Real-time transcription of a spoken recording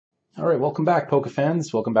Alright, welcome back, Poke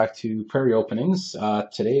fans. Welcome back to Prairie Openings.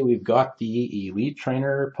 Today we've got the Elite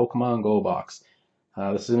Trainer Pokemon Go box.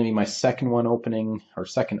 This is going to be my second opening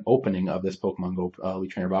of this Pokemon Go Elite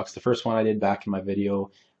Trainer box. The first one I did back in my video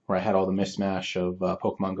where I had all the mishmash of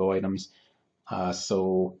Pokemon Go items.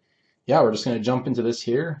 So yeah, we're just going to jump into this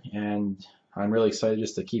here, and I'm really excited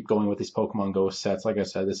just to keep going with these Pokemon Go sets. Like I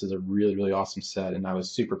said, this is a really awesome set, and I was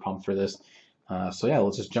super pumped for this. So yeah,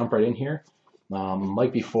 let's just jump right in here.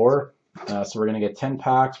 Like before, so we're going to get 10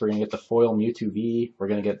 packs, we're going to get the foil Mewtwo V, we're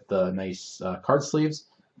going to get the nice card sleeves,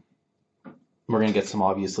 we're going to get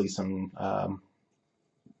obviously some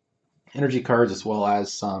energy cards, as well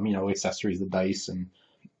as some, accessories, the dice and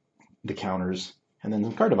the counters, and then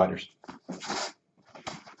some card dividers.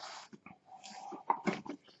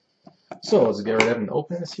 So let's get right up and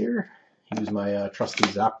open this here. Use my trusty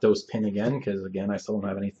Zapdos pin again, because again I still don't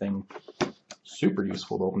have anything super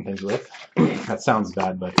useful to open things with. That sounds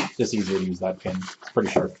bad, but it's just easier to use that pin. It's pretty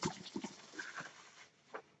sharp.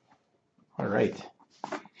 All right.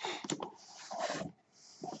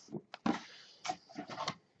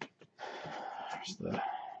 There's the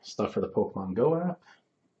stuff for the Pokemon Go app.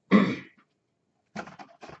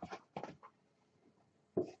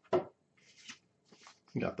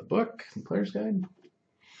 Got the book, the player's guide.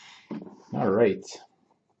 All right.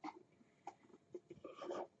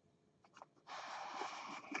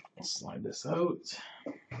 Slide this out.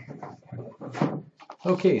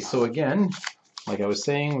 Okay, so again, like I was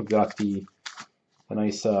saying, we've got the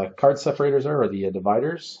nice card separators or the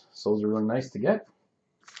dividers. So those are really nice to get.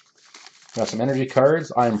 Got some energy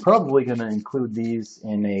cards. I'm probably going to include these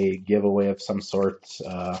in a giveaway of some sort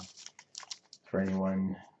for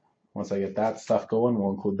anyone. Once I get that stuff going,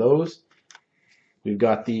 we'll include those. We've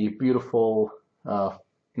got the beautiful,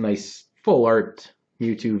 nice full art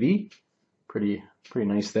Mewtwo V. Pretty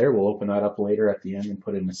nice there. We'll open that up later at the end and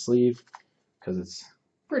put it in a sleeve, because it's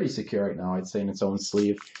pretty secure right now, I'd say, in its own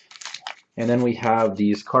sleeve. And then we have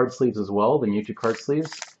these card sleeves as well, the Mewtwo card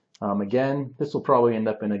sleeves. Again, this will probably end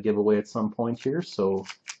up in a giveaway at some point here, so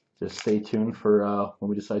just stay tuned for when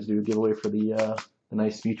we decide to do a giveaway for the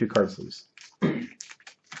nice Mewtwo card sleeves. We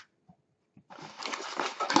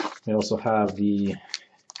also have the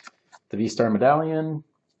V-Star medallion,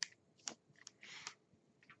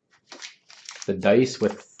 the dice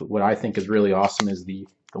with what I think is really awesome is the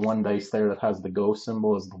one dice there that has the Go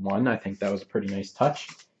symbol as the 1. I think that was a pretty nice touch,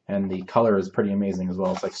 and the color is pretty amazing as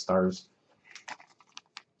well. It's like stars.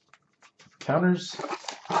 Counters,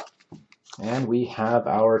 and we have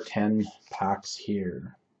our 10 packs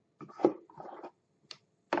here.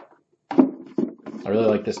 I really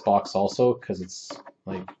like this box also because it's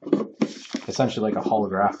like essentially like a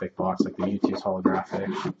holographic box, like the Mewtwo's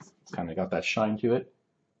holographic. It's kind of got that shine to it.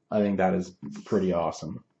 I think that is pretty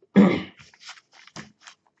awesome. All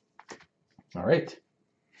right,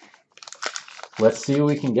 let's see what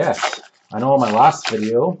we can get. I know in my last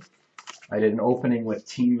video I did an opening with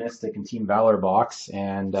Team Mystic and Team Valor box,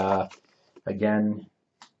 and again,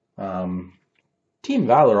 Team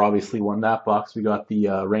Valor obviously won that box. We got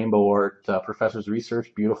the Rainbow Art Professor's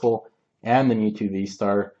Research, beautiful, and the Mewtwo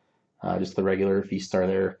V-Star, just the regular V-Star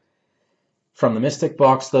there. From the Mystic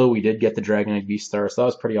box, though, we did get the Dragonite V-Star, so that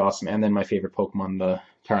was pretty awesome. And then my favorite Pokemon, the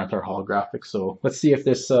Tyranitar holographic. So let's see if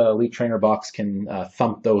this Elite Trainer box can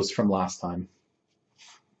thump those from last time.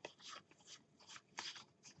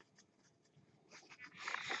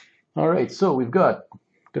 All right, so we've got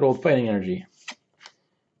good old Fighting Energy.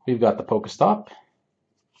 We've got the Pokestop,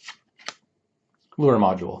 Lure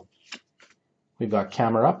Module. We've got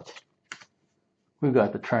Camerupt. We've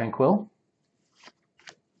got the Tranquil.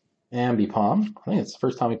 Ambipom. I think it's the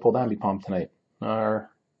first time we pulled Ambipom tonight, or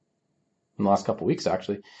in the last couple weeks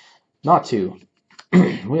actually. Not two.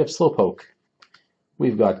 We have Slowpoke.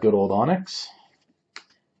 We've got good old Onix,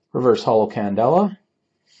 Reverse Holo Candela,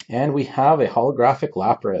 and we have a holographic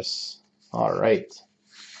Lapras. All right.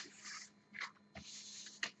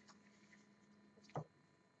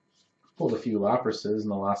 Pulled a few Laprases in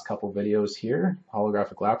the last couple videos here,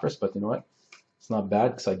 holographic Lapras, but you know what? It's not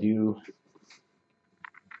bad because I do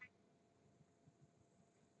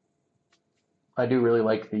really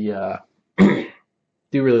like the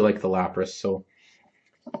Lapras, so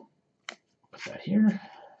put that here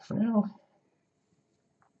for now.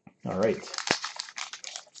 All right.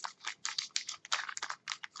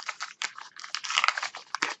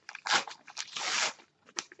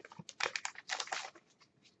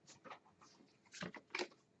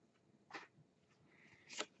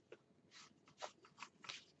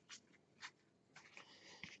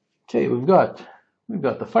 Okay, we've got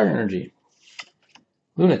the Fire Energy,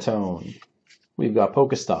 Lunatone, we've got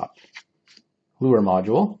Pokestop, Lure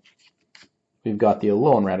Module, We've got the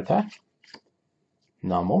Alolan Rattata,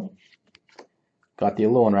 Numel, got the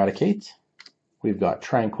Alolan Raticate, we've got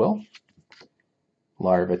Tranquil,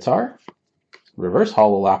 Larvitar, reverse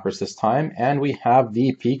holo Lapras this time, and we have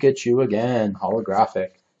the Pikachu again, holographic.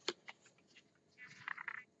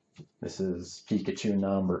 This is Pikachu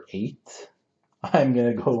number 8. I'm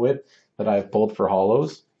going to go with that I've pulled for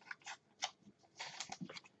holos.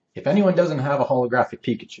 If anyone doesn't have a holographic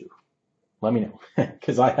Pikachu, let me know,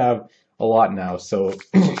 because I have a lot now. So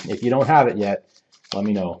if you don't have it yet, let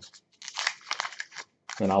me know.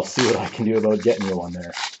 And I'll see what I can do about getting you one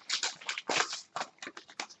there.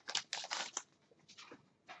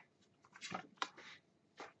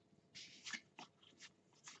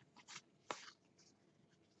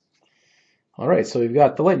 Alright, so we've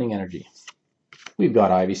got the Lightning Energy. We've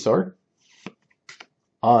got Ivysaur,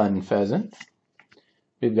 Unfezant,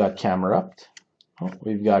 we've got Camerupt,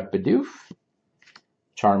 we've got Bidoof,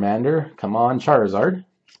 Charmander, come on, Charizard.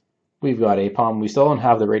 We've got Aipom. We still don't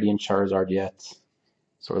have the Radiant Charizard yet,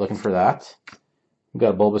 so we're looking for that. We've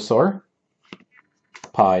got a Bulbasaur,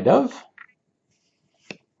 Pidove.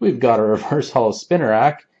 We've got a Reverse Holo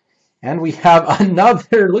Spinarak, and we have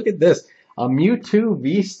another, look at this, a Mewtwo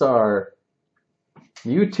V-Star.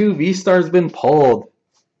 Mewtwo V-Star's been pulled.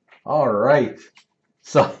 Alright.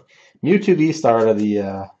 So, Mewtwo V-Star out of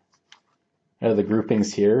the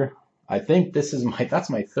groupings here. I think this is that's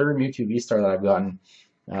my third Mewtwo V-Star that I've gotten.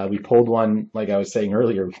 We pulled one, like I was saying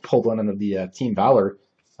earlier, we pulled one out of the Team Valor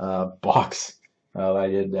box that I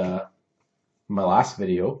did my last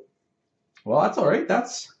video. Well, that's alright.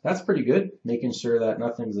 That's pretty good. Making sure that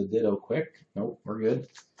nothing's a ditto quick. Nope, we're good.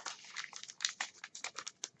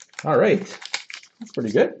 Alright. That's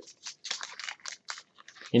pretty good.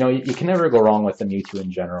 You know, you can never go wrong with the Mewtwo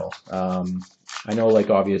in general. I know,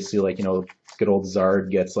 like, obviously, like, you know, good old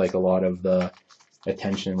Zard gets, like, a lot of the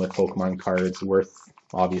attention with Pokemon cards, worth,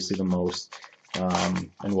 obviously, the most,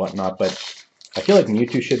 and whatnot, but I feel like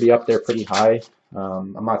Mewtwo should be up there pretty high.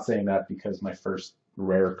 I'm not saying that because my first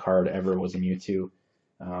rare card ever was a Mewtwo,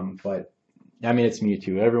 but, I mean, it's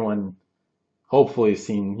Mewtwo. Everyone, hopefully, has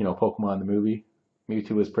seen, you know, Pokemon the movie.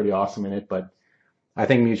 Mewtwo was pretty awesome in it, but I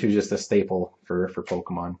think Mewtwo is just a staple for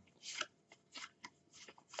Pokemon.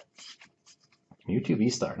 Mewtwo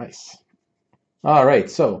V-Star, nice. Alright,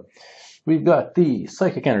 so we've got the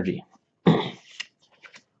Psychic Energy.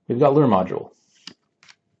 We've got Lure Module.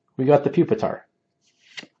 We've got the Pupitar.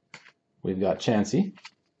 We've got Chansey.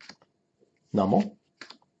 Numel.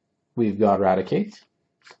 We've got Raticate.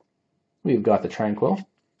 We've got the Tranquil.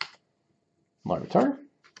 Larvitar.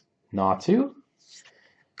 Natu.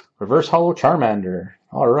 Reverse Holo Charmander.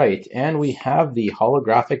 Alright, and we have the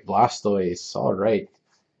holographic Blastoise. Alright.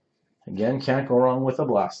 Again, can't go wrong with a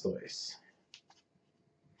Blastoise.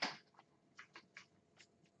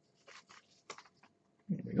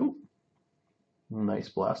 There we go. Nice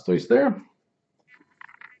Blastoise there.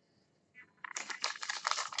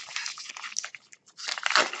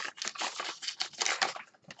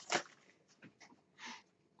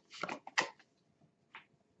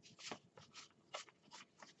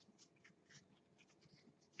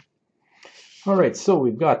 Alright, so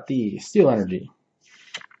we've got the Steel Energy.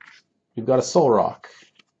 We've got a Solrock.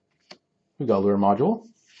 We've got a Lure Module.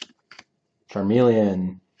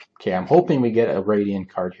 Charmeleon. Okay, I'm hoping we get a Radiant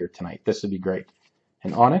card here tonight. This would be great.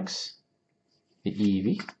 An Onix. The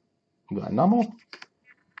Eevee. We've got Numel.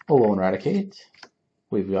 Alolan Raticate.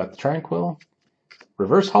 We've got the Tranquil.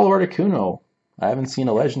 Reverse Holo Articuno. I haven't seen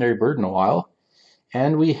a legendary bird in a while.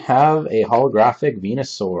 And we have a holographic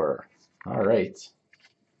Venusaur. Alright.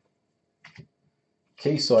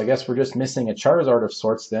 Okay, so I guess we're just missing a Charizard of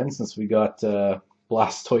sorts then, since we got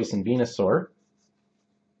Blastoise and Venusaur.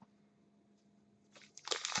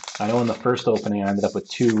 I know in the first opening I ended up with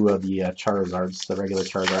 2 of the Charizards, the regular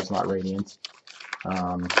Charizards, not Radiant.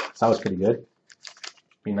 So that was pretty good.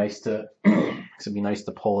 Be nice to, it'd be nice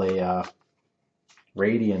to pull a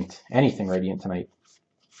Radiant, anything Radiant tonight,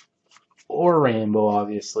 or Rainbow,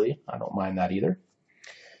 obviously. I don't mind that either.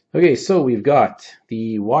 Okay, so we've got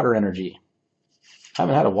the Water Energy.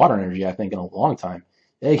 Haven't had a Water Energy, I think, in a long time.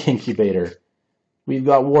 Egg Incubator. We've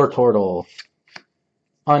got Wartortle.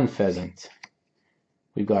 Unfezant.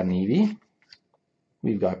 We've got an Eevee.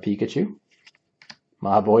 We've got Pikachu.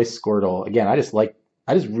 My boy Squirtle. Again, I just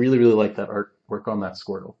really like that artwork on that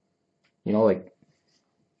Squirtle. You know, like,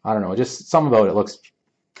 I don't know, just something about it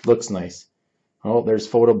looks nice. Oh, there's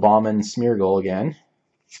Photobomb and Smeargle again.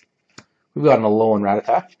 We've got an Alolan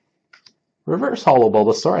Rattata. Reverse Holo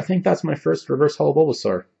Bulbasaur. I think that's my first Reverse Holo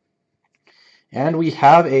Bulbasaur. And we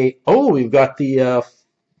have we've got the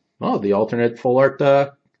alternate full art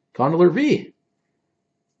Condor V.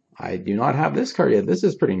 I do not have this card yet. This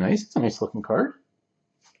is pretty nice. It's a nice looking card.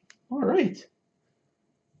 All right.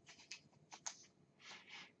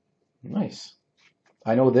 Nice.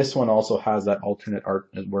 I know this one also has that alternate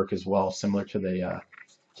artwork as well, similar to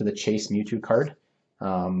the Chase Mewtwo card.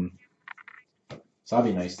 So that'd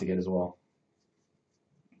be nice to get as well.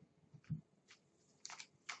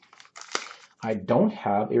 I don't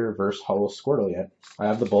have a reverse holo Squirtle yet. I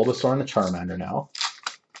have the Bulbasaur and the Charmander now.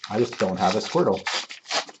 I just don't have a Squirtle.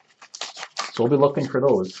 So we'll be looking for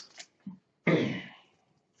those.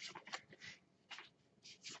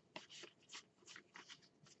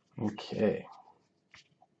 Okay.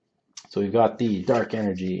 So we've got the Dark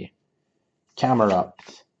Energy,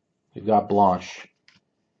 Camerupt, we've got Blanche,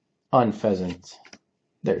 Unfezant,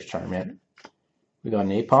 there's Charmander. We've got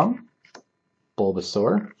Napalm,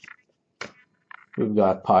 Bulbasaur, we've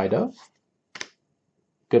got Pidove,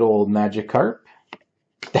 good old Magikarp.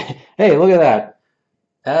 Hey, look at that!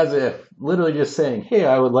 As if literally just saying, "Hey,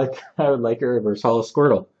 I would like a reverse holo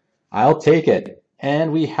Squirtle. I'll take it."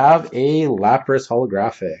 And we have a Lapras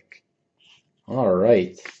holographic. All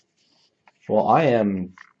right. Well,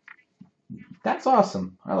 that's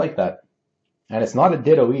awesome. I like that. And it's not a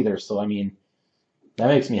Ditto either, so I mean, that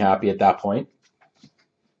makes me happy at that point.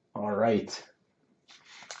 All right.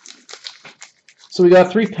 So we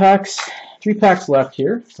got three packs left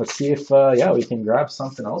here. Let's see if, yeah, we can grab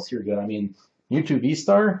something else here good. I mean, Mewtwo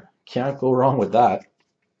V-Star, can't go wrong with that.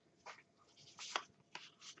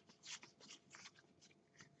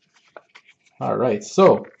 All right,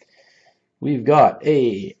 so we've got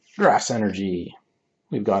a Grass Energy,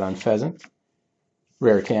 we've got Unfezant,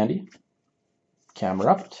 Rare Candy,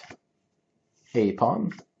 Camerupt,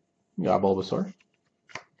 Apom, we got Bulbasaur,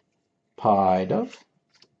 Pidove,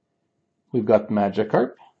 we've got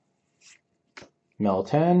Magikarp,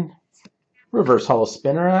 Meltan, Reverse Holo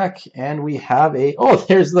Spinarak, and we have a, oh,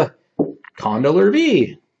 there's the Condoler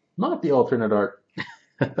V, not the alternate art,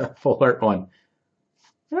 full art one.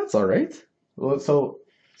 That's all right. Well, so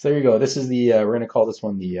there you go. This is the we're gonna call this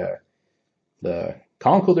one the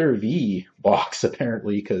Conkeldurr V box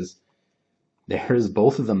apparently, because there's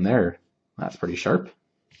both of them there. That's pretty sharp.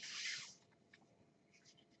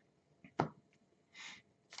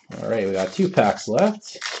 All right, we got 2 packs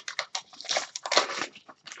left.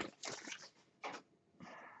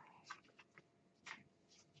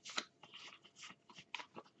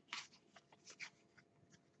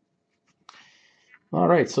 All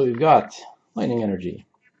right, so we've got Lightning Energy.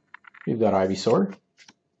 We've got Ivysaur,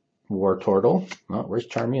 Wartortle. Oh, where's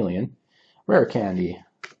Charmeleon? Rare Candy.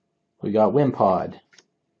 We got Wimpod.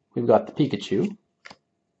 We've got the Pikachu.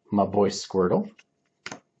 My boy Squirtle.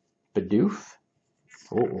 Bidoof.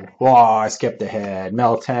 Oh, I skipped ahead.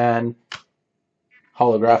 Meltan.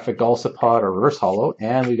 Holographic Golisopod or Reverse Holo.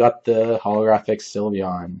 And we got the holographic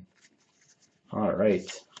Sylveon. All right.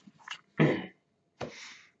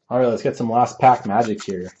 All right, let's get some last pack magic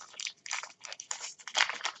here.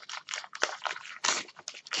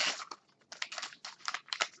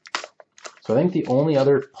 So I think the only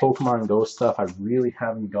other Pokemon Go stuff I really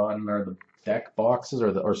haven't gotten are the deck boxes,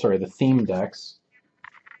 or the theme decks.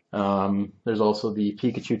 There's also the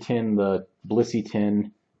Pikachu tin, the Blissey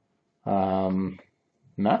tin, and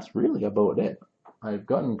that's really about it. I've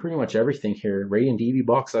gotten pretty much everything here. Radiant Eevee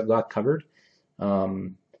box I've got covered.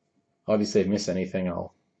 Obviously, if I miss anything,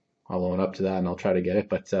 I'll own up to that and I'll try to get it,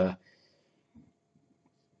 but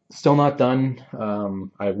still not done.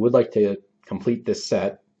 I would like to complete this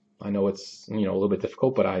set. I know it's a little bit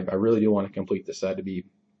difficult, but I really do want to complete this set. To be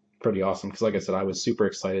pretty awesome, because like I said, I was super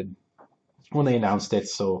excited when they announced it,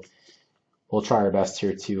 so we'll try our best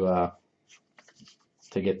here to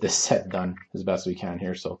get this set done as best we can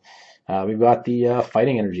here. So we've got the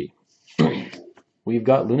Fighting Energy, we've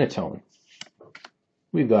got Lunatone,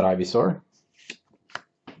 we've got Ivysaur,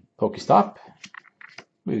 Pokestop,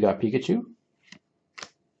 we've got Pikachu,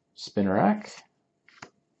 Spinarak,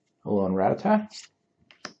 Alolan Rattata,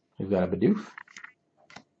 we've got a Bidoof,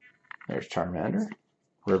 there's Charmander,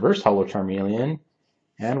 Reverse Holo Charmeleon,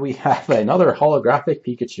 and we have another holographic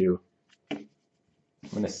Pikachu. I'm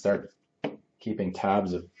going to start keeping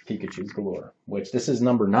tabs of Pikachus galore, which this is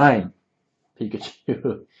number 9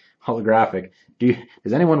 Pikachu holographic.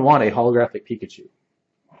 Does anyone want a holographic Pikachu?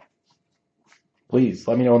 Please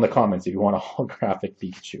let me know in the comments if you want a holographic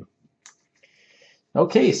Pikachu.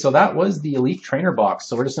 Okay, so that was the Elite Trainer box.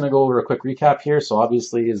 So we're just going to go over a quick recap here. So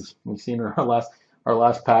obviously, as we've seen in our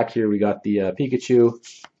last pack here, we got the Pikachu,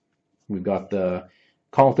 we've got the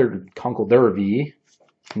Conkeldurr V,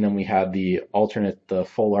 and then we had the alternate, the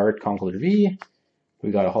full art Conkeldurr V.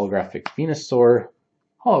 We got a holographic Venusaur,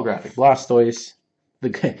 holographic Blastoise,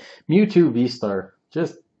 the Mewtwo V-Star.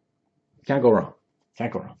 Just Can't go wrong.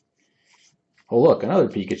 Can't go wrong. Oh, look, another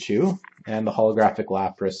Pikachu and the holographic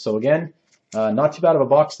Lapras. So again, not too bad of a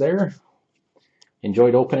box there.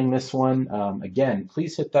 Enjoyed opening this one. Again,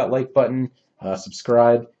 please hit that like button,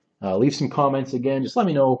 subscribe, leave some comments again. Just let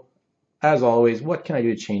me know, as always, what can I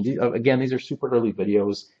do to change these? Again, these are super early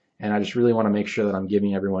videos, and I just really want to make sure that I'm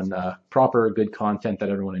giving everyone proper, good content that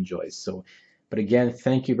everyone enjoys. So, but again,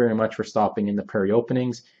 thank you very much for stopping in the Prairie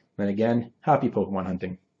Openings. And again, happy Pokemon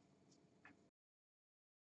hunting.